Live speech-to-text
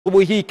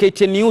Asubuhi hii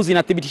KTN News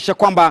inathibitisha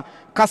kwamba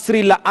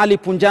kasri la Ali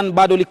Punjani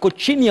bado liko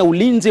chini ya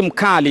ulinzi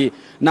mkali,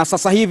 na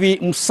sasa hivi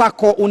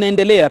msako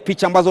unaendelea.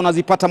 Picha ambazo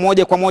unazipata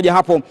moja kwa moja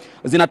hapo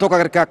zinatoka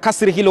katika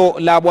kasri hilo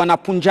la bwana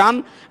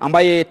Punjani,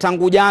 ambaye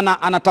tangu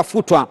jana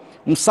anatafutwa.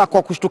 Msako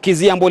wa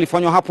kushtukizia ambao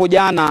ulifanywa hapo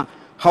jana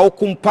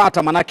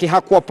haukumpata, manake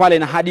hakuwa pale,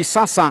 na hadi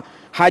sasa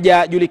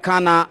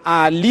hajajulikana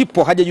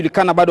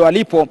bado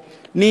alipo.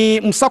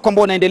 Ni msako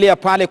ambao unaendelea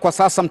pale kwa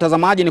sasa.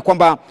 Mtazamaji, ni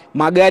kwamba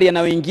magari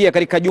yanayoingia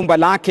katika jumba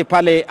lake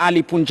pale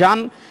Ali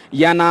Punjani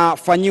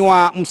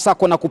yanafanyiwa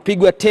msako na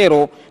kupigwa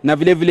tero, na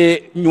vile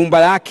vile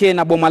nyumba yake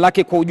na boma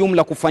lake kwa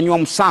ujumla kufanywa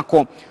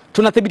msako.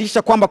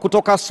 Tunathibitisha kwamba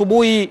kutoka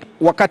asubuhi,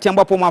 wakati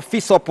ambapo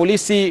maafisa wa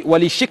polisi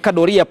walishika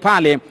doria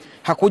pale,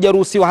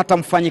 hakujaruhusiwa hata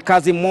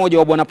mfanyikazi mmoja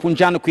wa bwana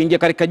Punjani kuingia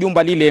katika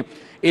jumba lile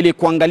ili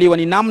kuangaliwa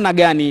ni namna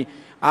gani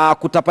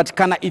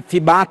kutapatikana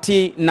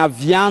ithibati na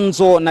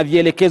vyanzo na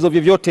vielekezo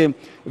vyovyote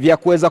vya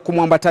kuweza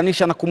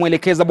kumwambatanisha na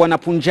kumwelekeza bwana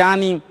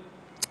Punjani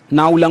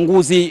na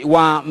ulanguzi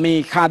wa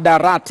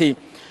mihadarati.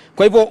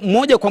 Kwa hivyo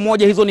moja kwa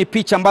moja hizo ni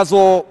picha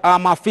ambazo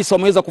maafisa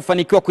wameweza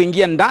kufanikiwa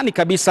kuingia ndani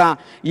kabisa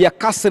ya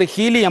kasri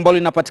hili ambalo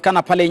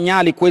linapatikana pale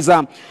Nyali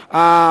kuweza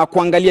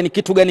kuangalia ni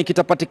kitu gani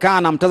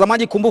kitapatikana.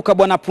 Mtazamaji, kumbuka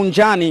bwana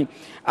Punjani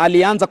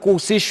alianza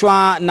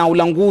kuhusishwa na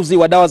ulanguzi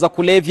wa dawa za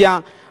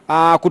kulevya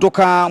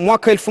kutoka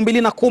mwaka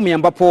 2010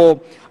 ambapo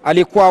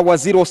alikuwa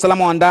waziri wa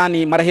usalama wa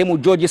ndani marehemu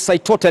George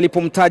Saitoti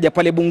alipomtaja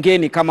pale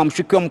bungeni kama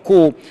mshukiwa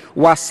mkuu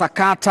wa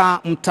sakata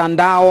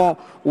mtandao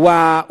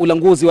wa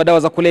ulanguzi wa dawa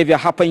za kulevya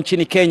hapa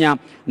nchini Kenya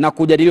na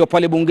kujadiliwa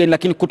pale bungeni.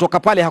 Lakini kutoka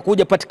pale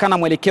hakujapatikana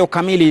mwelekeo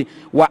kamili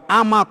wa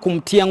ama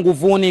kumtia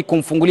nguvuni,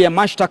 kumfungulia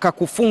mashtaka,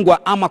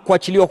 kufungwa ama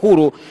kuachiliwa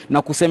huru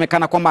na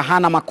kusemekana kwamba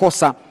hana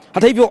makosa.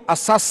 Hata hivyo,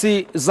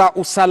 asasi za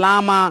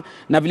usalama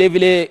na vile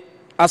vile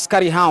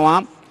askari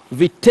hawa,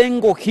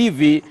 vitengo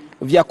hivi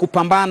vya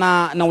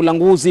kupambana na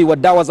ulanguzi wa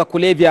dawa za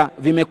kulevya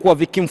vimekuwa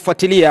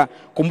vikimfuatilia.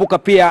 Kumbuka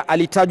pia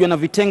alitajwa na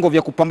vitengo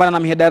vya kupambana na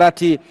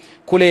mihadarati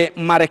kule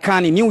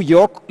Marekani, New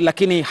York,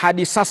 lakini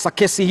hadi sasa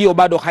kesi hiyo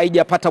bado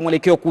haijapata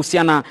mwelekeo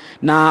kuhusiana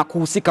na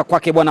kuhusika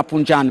kwake bwana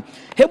Punjani.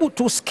 Hebu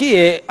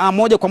tusikie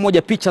moja kwa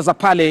moja picha za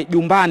pale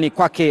jumbani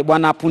kwake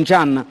bwana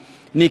Punjani.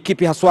 Ni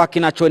kipi haswa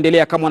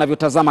kinachoendelea kama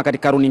unavyotazama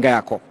katika runinga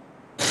yako?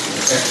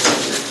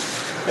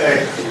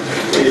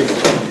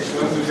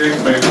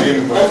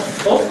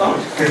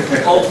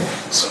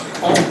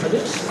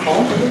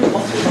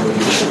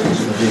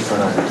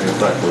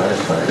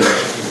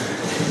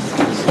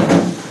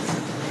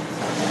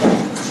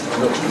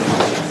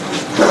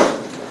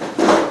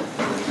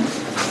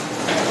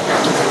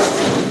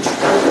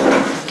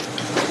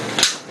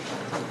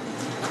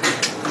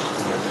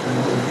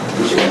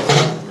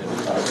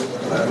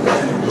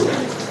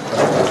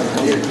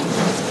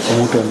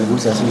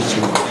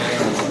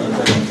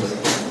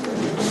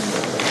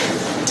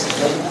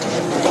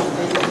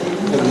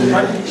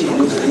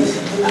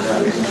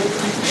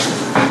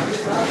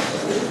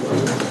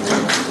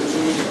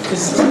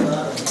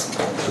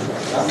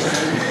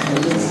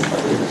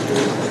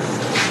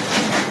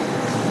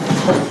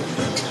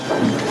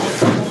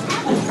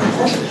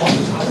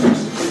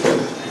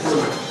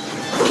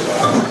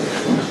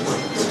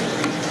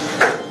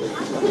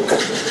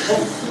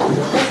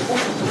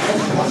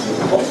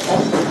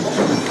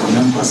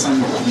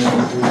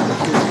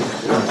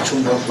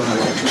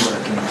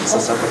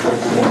 Sasa kwa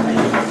kuona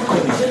hiyo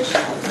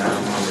na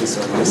maafisa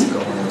wa polisi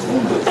kama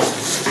wanaona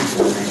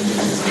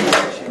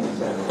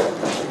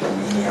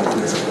ni ya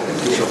kuweza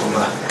kuhakikisha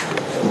kwamba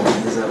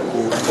waweza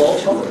kuweza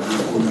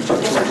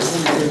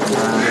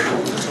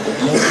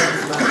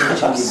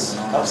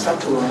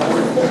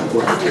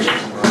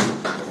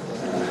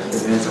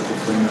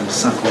kufanya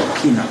msako wa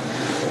kina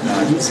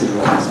na jinsi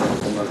ilivyoanza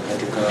kwamba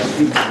katika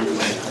vitu vya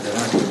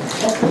mihadarati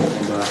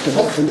kwamba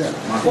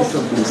maafisa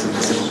wa polisi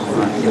wanasema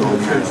kwamba ndio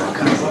wameanza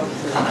kazi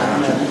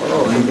wengi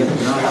kunao wengi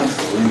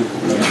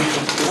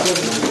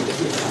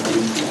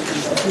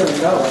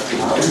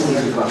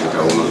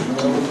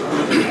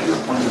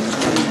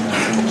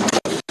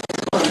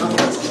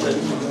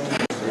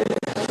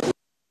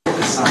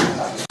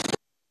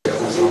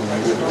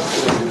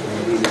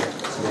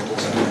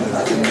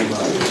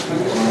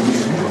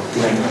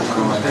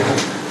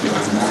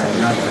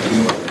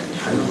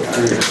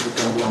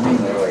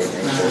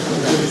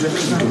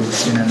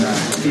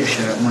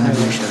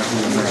mwanabiashara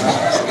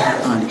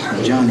huyu Ali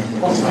Punjani ni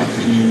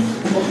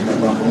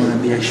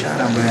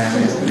mwanabiashara ambaye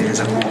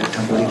anaweza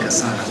kutambulika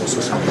sana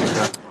hususan.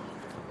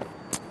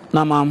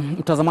 Na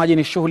mtazamaji,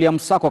 ni shughuli ya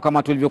msako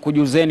kama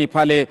tulivyokujuzeni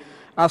pale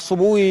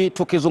asubuhi,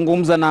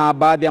 tukizungumza na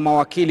baadhi ya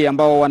mawakili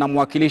ambao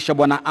wanamwakilisha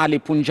bwana Ali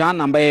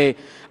Punjani ambaye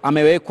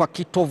amewekwa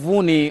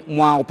kitovuni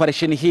mwa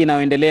operesheni hii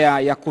inayoendelea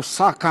ya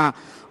kusaka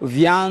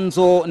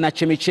vyanzo na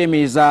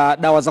chemichemi za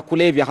dawa za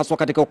kulevya haswa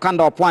katika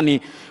ukanda wa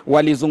Pwani.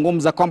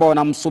 Walizungumza kwamba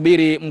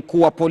wanamsubiri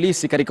mkuu wa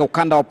polisi katika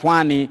ukanda wa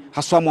Pwani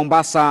haswa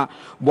Mombasa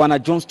bwana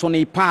Johnston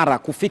Ipara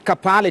kufika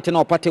pale tena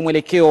wapate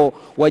mwelekeo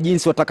wa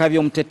jinsi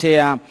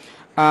watakavyomtetea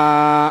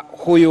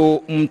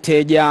huyu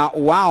mteja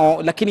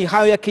wao. Lakini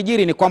hayo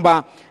yakijiri ni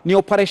kwamba ni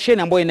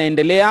operesheni ambayo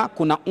inaendelea.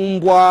 Kuna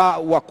umbwa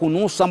wa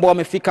kunusa ambao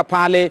wamefika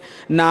pale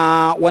na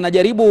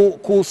wanajaribu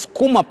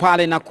kusukuma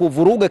pale na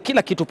kuvuruga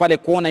kila kitu pale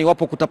kuona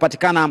iwapo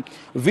kutapatikana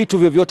vitu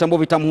vyovyote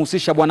ambavyo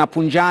vitamhusisha bwana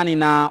Punjani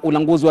na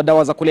ulanguzi wa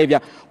dawa za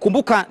kulevya.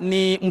 Kumbuka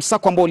ni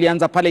msako ambao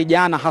ulianza pale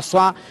jana,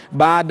 haswa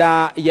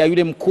baada ya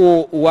yule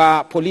mkuu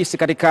wa polisi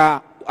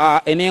katika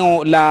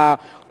eneo la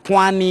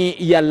pwani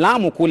ya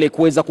Lamu kule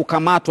kuweza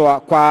kukamatwa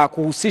kwa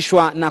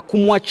kuhusishwa na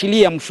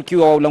kumwachilia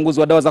mshukiwa wa ulanguzi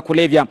wa dawa za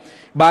kulevya.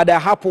 Baada ya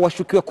hapo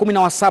washukiwa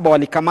 17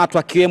 walikamatwa,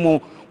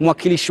 akiwemo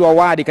mwakilishi wa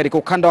wadi katika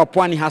ukanda wa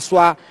pwani,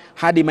 haswa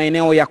hadi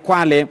maeneo ya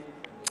Kwale.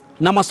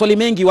 Na maswali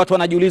mengi watu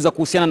wanajiuliza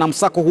kuhusiana na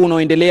msako huu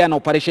unaoendelea na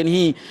operesheni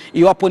hii,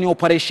 iwapo ni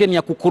operesheni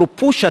ya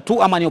kukurupusha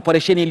tu ama ni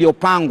operesheni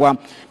iliyopangwa.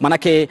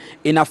 Manake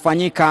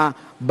inafanyika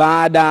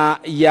baada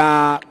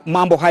ya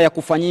mambo haya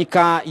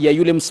kufanyika, ya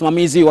yule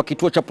msimamizi wa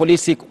kituo cha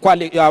polisi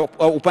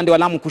upande wa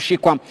Lamu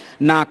kushikwa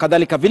na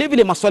kadhalika. Vile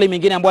vile maswali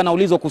mengine ambayo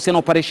anaulizwa kuhusiana na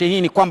operesheni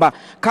hii ni kwamba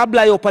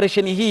kabla ya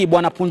operesheni hii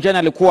bwana Punjani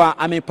alikuwa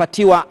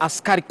amepatiwa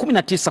askari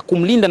 19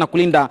 kumlinda na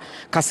kulinda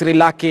kasri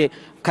lake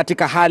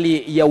katika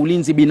hali ya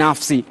ulinzi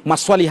binafsi.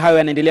 Maswali hayo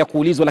yanaendelea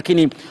kuulizwa,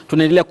 lakini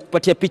tunaendelea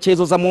kukupatia picha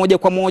hizo za moja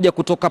kwa moja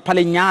kutoka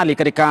pale Nyali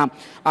katika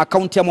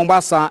kaunti ya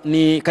Mombasa.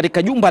 Ni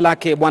katika jumba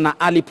lake bwana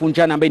Ali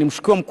Punjani ambaye ni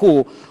mshukiwa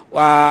mkuu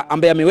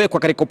ambaye amewekwa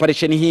katika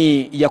operesheni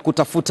hii ya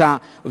kutafuta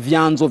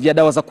vyanzo vya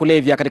dawa za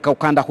kulevya katika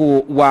ukanda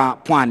huu wa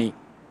pwani.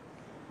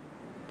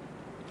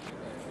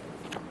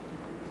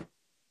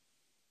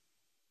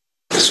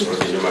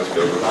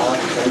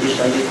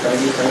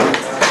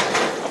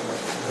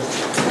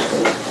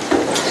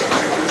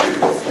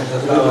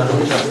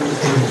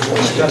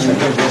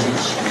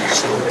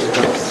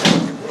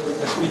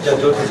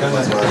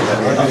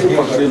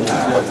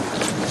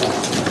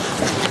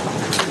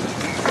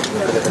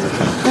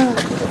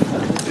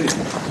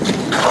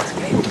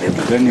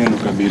 Ndani ya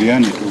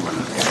nukabiriani tu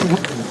bwana.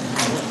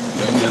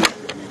 Ndani ya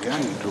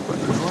nukabiriani tu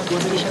bwana.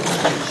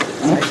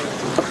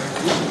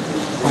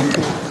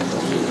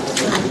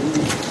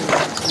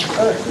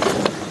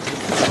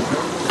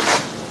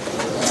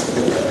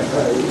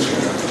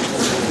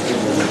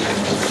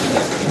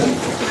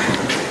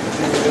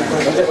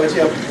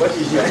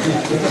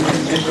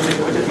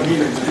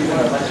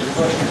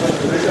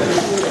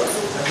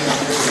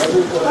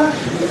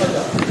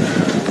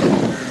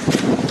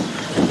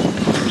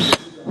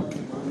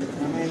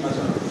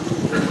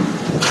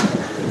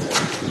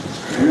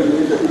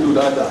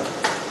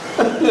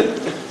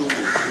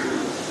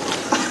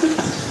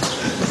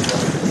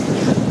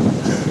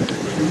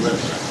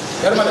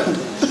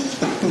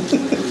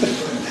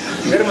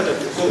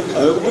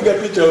 Kupiga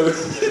picha wewe.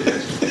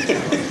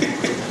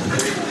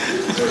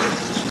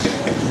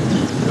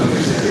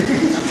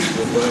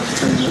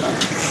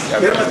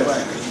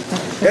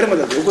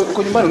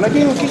 Uko nyumbani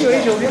unajua ukija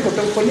hicho ulipo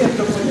utakufanyia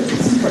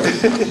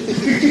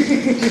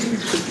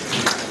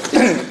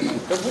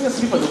Tafunya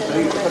sifa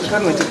daktari,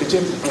 patikana na cheti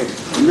cheti.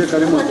 Ndio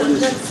karibu na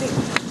polisi.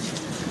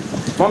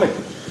 Mama.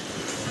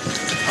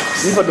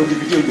 Sifa ndio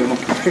kipitia hiyo jamaa.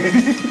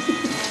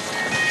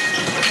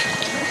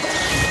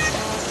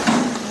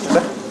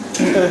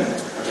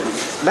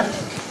 La.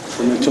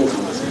 Kuna chofu.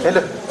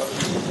 Hello.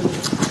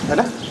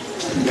 Hello.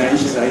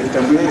 Naishi zaidi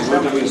tambuni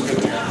zote wewe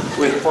inspector.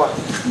 Wewe poa.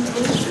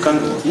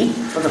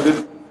 Paka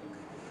vipi?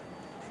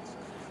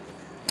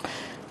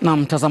 Na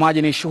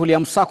mtazamaji, ni shughuli ya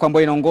msako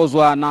ambayo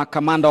inaongozwa na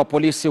kamanda wa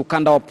polisi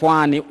ukanda wa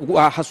pwani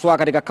haswa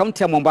katika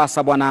kaunti ya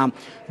Mombasa bwana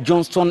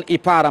Johnston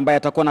Ipara, ambaye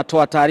atakuwa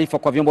anatoa taarifa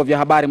kwa vyombo vya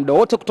habari muda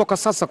wote kutoka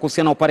sasa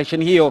kuhusiana na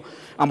operesheni hiyo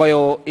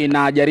ambayo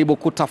inajaribu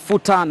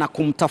kutafuta na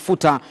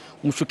kumtafuta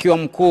mshukiwa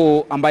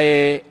mkuu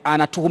ambaye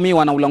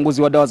anatuhumiwa na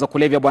ulanguzi wa dawa za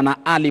kulevya bwana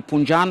Ali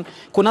Punjani.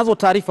 Kunazo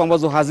taarifa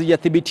ambazo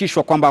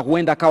hazijathibitishwa kwamba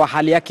huenda akawa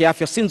hali yake ya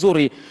afya si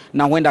nzuri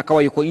na huenda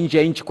akawa yuko nje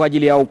ya nchi kwa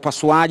ajili ya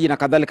upasuaji na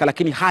kadhalika,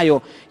 lakini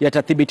hayo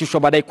yatathibitishwa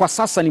baadaye. Kwa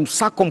sasa ni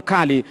msako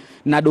mkali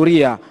na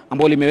doria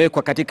ambao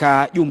limewekwa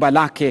katika jumba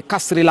lake,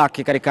 kasri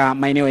lake katika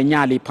maeneo ya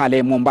Nyali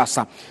pale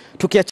Mombasa.